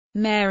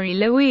Mary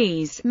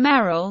Louise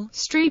Meryl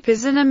Streep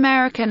is an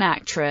American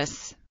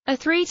actress. A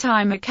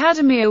three-time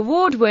Academy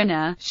Award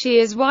winner, she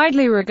is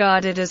widely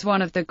regarded as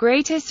one of the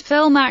greatest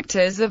film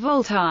actors of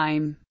all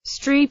time.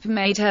 Streep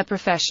made her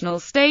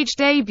professional stage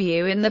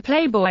debut in The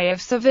Playboy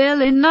of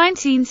Seville in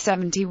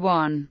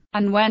 1971,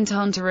 and went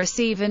on to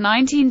receive a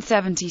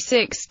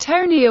 1976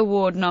 Tony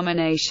Award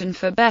nomination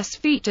for Best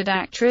Featured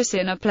Actress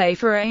in a Play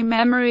for A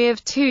Memory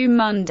of Two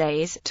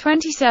Mondays,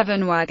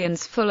 27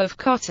 Wagons Full of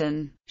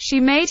Cotton. She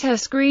made her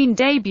screen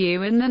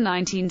debut in the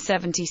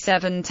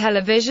 1977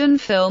 television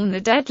film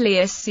The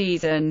Deadliest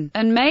Season,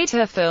 and made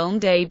her film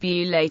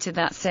debut later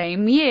that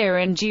same year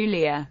in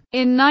Julia.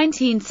 In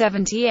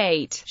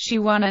 1978, she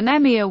won an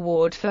Emmy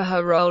Award for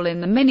her role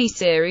in the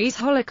miniseries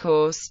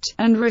Holocaust,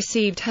 and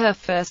received her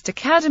first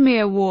Academy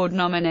Award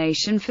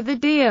nomination for The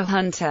Deer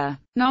Hunter.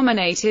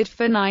 Nominated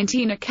for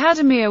 19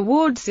 Academy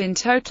Awards in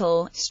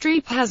total,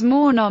 Streep has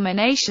more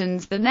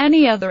nominations than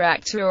any other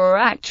actor or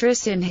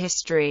actress in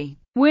history,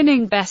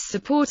 winning Best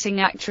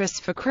Supporting Actress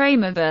for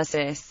Kramer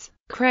vs.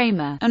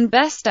 Kramer, and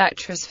Best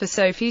Actress for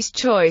Sophie's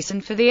Choice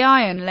and for The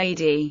Iron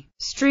Lady.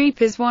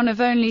 Streep is one of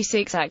only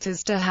 6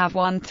 actors to have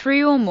won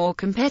 3 or more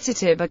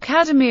competitive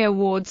Academy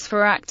Awards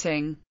for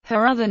acting.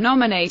 Her other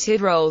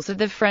nominated roles are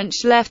The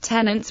French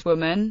Lieutenant's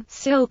Woman,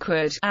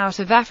 Silkwood, Out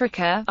of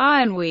Africa,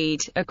 Ironweed,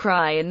 A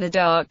Cry in the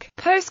Dark,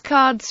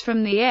 Postcards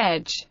from the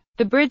Edge,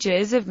 The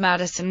Bridges of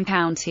Madison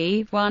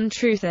County, One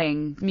True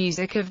Thing,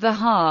 Music of the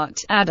Heart,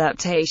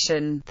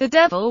 Adaptation, The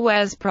Devil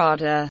Wears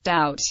Prada,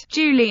 Doubt,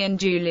 Julie and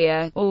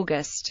Julia,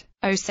 August,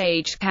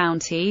 Osage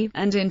County,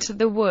 and Into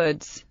the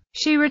Woods.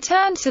 She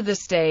returned to the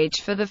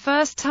stage for the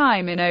first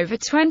time in over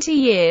 20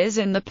 years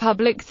in the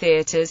Public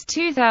Theater's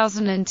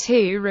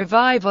 2002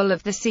 revival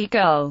of The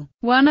Seagull,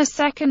 won a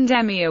second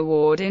Emmy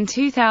Award in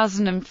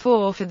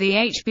 2004 for the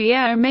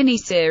HBO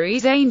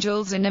miniseries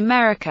Angels in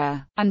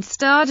America, and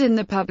starred in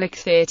the Public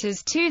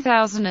Theater's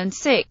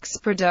 2006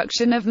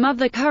 production of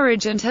Mother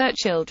Courage and Her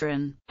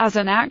Children. As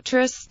an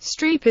actress,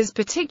 Streep is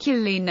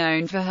particularly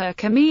known for her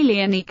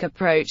chameleonic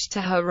approach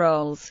to her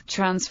roles,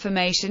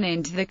 transformation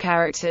into the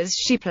characters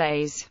she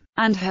plays,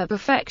 and her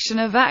perfection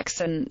of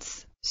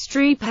accents.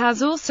 Streep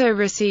has also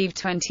received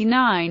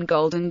 29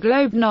 Golden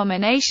Globe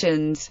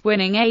nominations,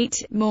 winning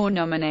 8 more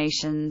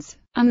nominations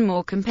and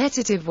more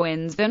competitive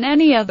wins than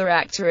any other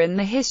actor in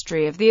the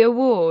history of the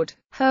award.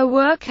 Her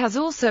work has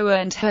also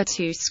earned her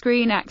 2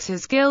 Screen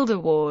Actors Guild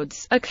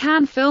Awards, a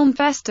Cannes Film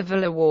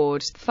Festival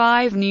Award,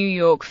 5 New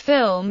York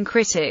Film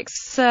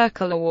Critics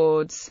Circle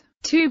Awards,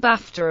 2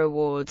 BAFTA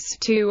Awards,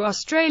 2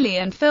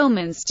 Australian Film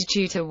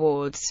Institute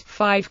Awards,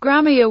 5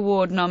 Grammy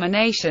Award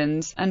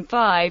nominations, and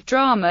 5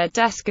 Drama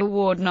Desk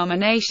Award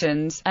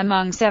nominations,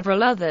 among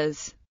several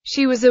others.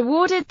 She was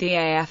awarded the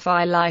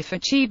AFI Life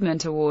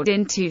Achievement Award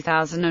in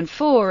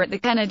 2004 at the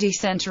Kennedy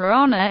Center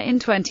Honor in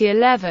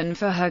 2011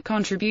 for her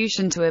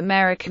contribution to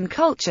American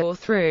culture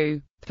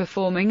through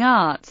performing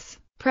arts.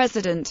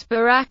 President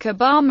Barack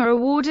Obama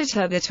awarded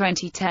her the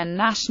 2010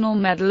 National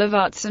Medal of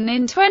Arts and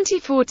in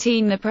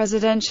 2014 the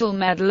Presidential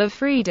Medal of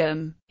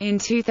Freedom. In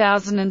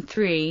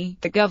 2003,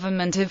 the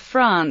government of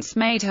France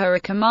made her a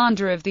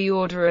Commander of the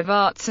Order of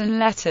Arts and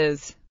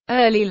Letters.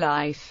 Early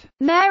life.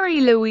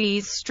 Mary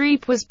Louise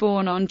Streep was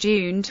born on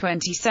June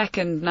 22,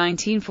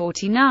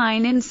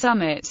 1949 in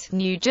Summit,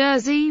 New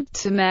Jersey,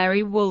 to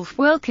Mary Wolfe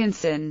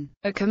Wilkinson,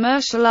 a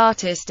commercial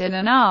artist and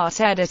an art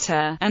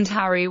editor, and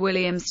Harry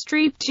William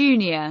Streep,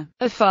 Jr.,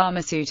 a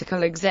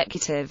pharmaceutical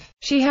executive.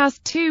 She has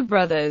 2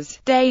 brothers,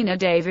 Dana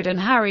David and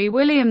Harry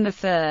William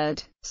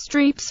III.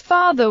 Streep's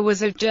father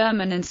was of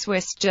German and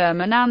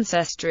Swiss-German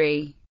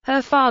ancestry.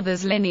 Her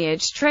father's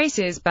lineage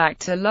traces back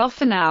to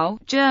Lofenau,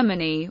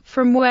 Germany,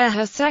 from where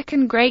her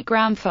second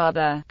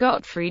great-grandfather,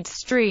 Gottfried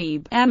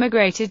Streep,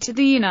 emigrated to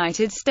the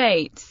United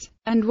States,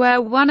 and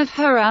where one of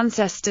her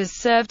ancestors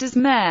served as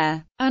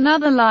mayor.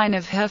 Another line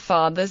of her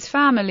father's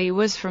family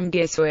was from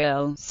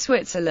Giswil,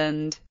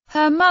 Switzerland.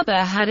 Her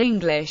mother had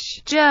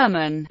English,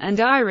 German,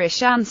 and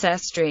Irish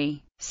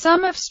ancestry.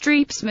 Some of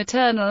Streep's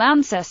maternal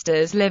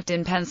ancestors lived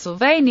in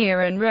Pennsylvania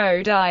and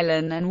Rhode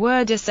Island and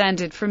were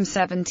descended from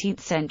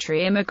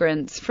 17th-century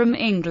immigrants from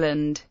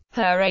England.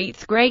 Her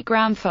 8th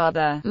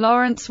great-grandfather,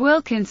 Lawrence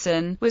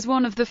Wilkinson, was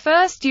one of the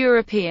first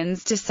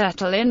Europeans to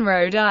settle in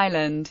Rhode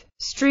Island.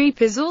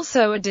 Streep is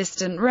also a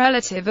distant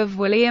relative of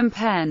William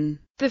Penn,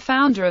 the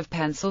founder of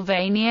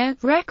Pennsylvania.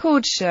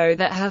 Records show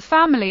that her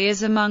family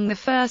is among the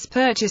first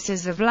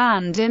purchasers of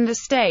land in the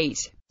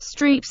state.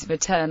 Streep's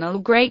maternal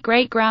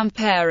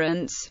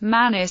great-great-grandparents,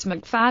 Manis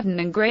McFadden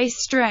and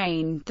Grace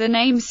Strain, the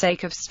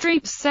namesake of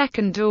Streep's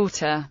second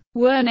daughter,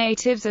 were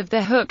natives of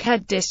the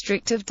Hookhead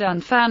district of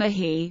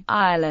Dunfanaghy,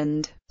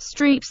 Ireland.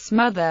 Streep's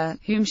mother,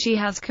 whom she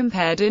has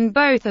compared in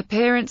both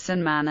appearance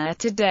and manner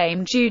to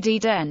Dame Judi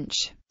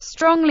Dench,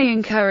 strongly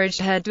encouraged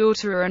her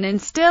daughter and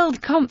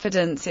instilled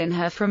confidence in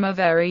her from a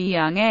very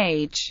young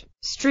age.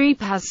 Streep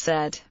has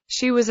said,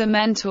 "She was a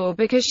mentor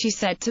because she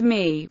said to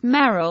me,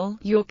 'Meryl,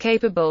 you're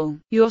capable.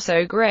 You're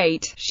so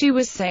great.' She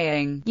was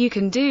saying, 'You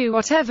can do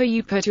whatever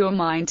you put your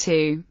mind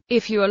to.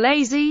 If you're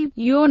lazy,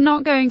 you're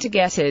not going to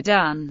get it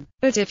done.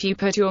 But if you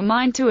put your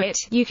mind to it,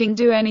 you can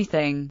do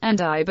anything.'" And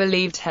I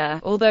believed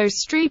her, although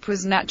Streep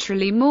was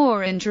naturally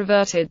more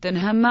introverted than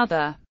her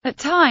mother. At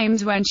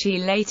times when she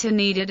later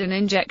needed an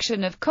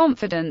injection of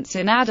confidence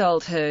in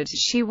adulthood,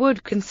 she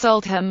would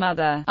consult her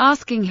mother,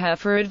 asking her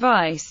for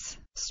advice.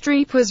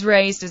 Streep was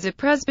raised as a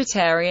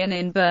Presbyterian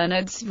in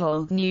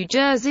Bernardsville, New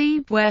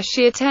Jersey, where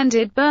she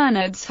attended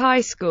Bernards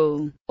High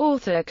School.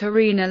 Author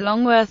Karina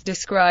Longworth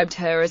described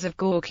her as a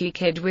gawky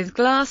kid with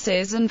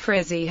glasses and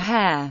frizzy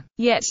hair,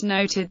 yet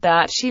noted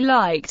that she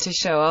liked to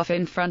show off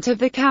in front of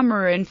the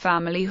camera in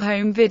family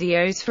home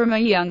videos from a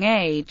young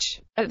age.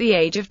 At the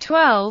age of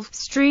 12,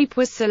 Streep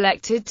was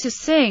selected to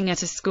sing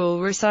at a school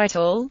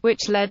recital,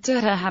 which led to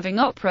her having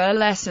opera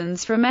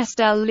lessons from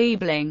Estelle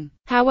Liebling.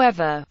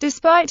 However,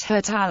 despite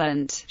her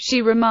talent,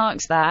 she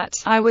remarks that,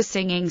 "I was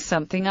singing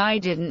something I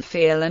didn't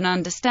feel and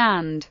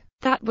understand.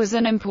 That was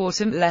an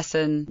important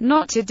lesson,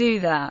 not to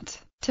do that.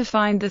 To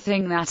find the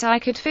thing that I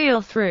could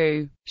feel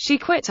through." She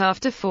quit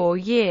after 4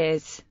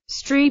 years.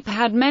 Streep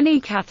had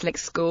many Catholic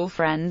school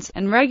friends,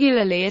 and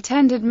regularly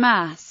attended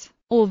Mass.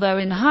 Although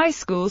in high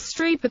school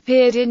Streep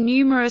appeared in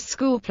numerous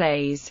school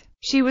plays,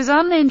 she was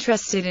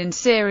uninterested in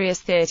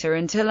serious theater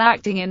until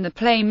acting in the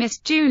play Miss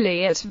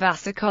Julie at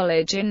Vassar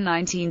College in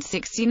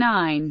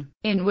 1969,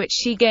 in which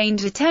she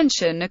gained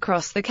attention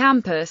across the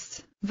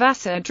campus.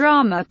 Vassar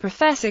drama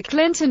professor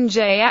Clinton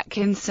J.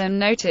 Atkinson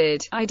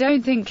noted, "I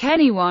don't think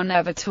anyone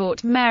ever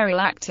taught Meryl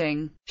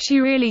acting.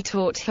 She really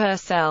taught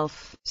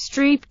herself."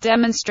 Streep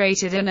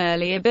demonstrated an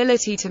early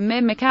ability to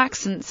mimic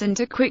accents and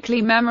to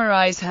quickly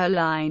memorize her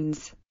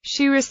lines.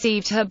 She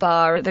received her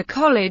bar at the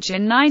college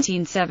in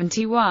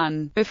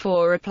 1971,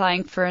 before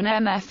applying for an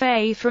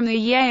MFA from the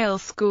Yale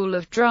School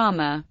of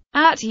Drama.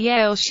 At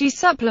Yale she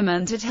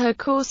supplemented her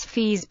course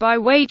fees by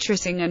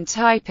waitressing and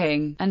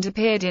typing, and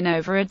appeared in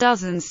over a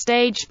dozen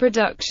stage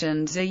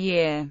productions a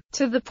year,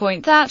 to the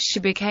point that she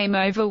became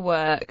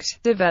overworked,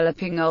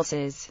 developing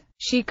ulcers.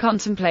 She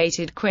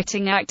contemplated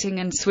quitting acting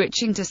and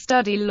switching to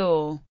study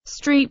law.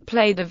 Streep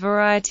played a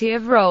variety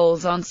of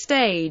roles on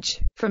stage,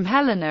 from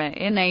Helena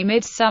in A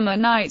Midsummer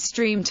Night's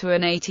Dream to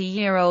an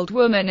 80-year-old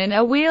woman in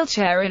a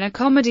wheelchair in a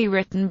comedy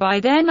written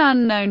by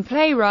then-unknown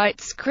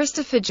playwrights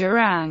Christopher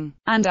Durang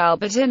and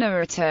Albert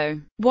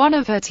Inarito. One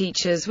of her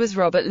teachers was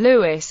Robert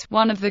Lewis,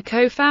 one of the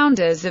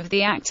co-founders of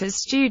the Actors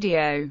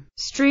Studio.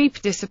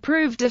 Streep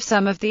disapproved of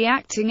some of the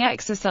acting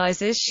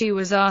exercises she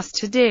was asked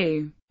to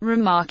do,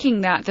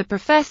 remarking that the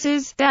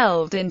professors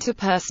delved into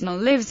personal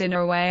lives in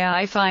a way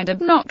I find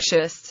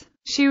obnoxious.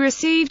 She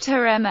received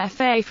her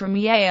MFA from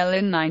Yale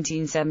in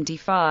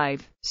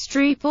 1975.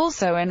 Streep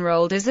also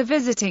enrolled as a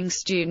visiting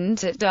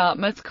student at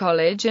Dartmouth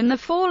College in the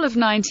fall of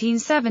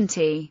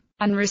 1970,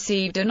 and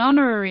received an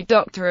honorary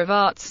Doctor of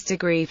Arts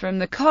degree from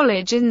the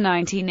college in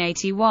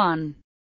 1981.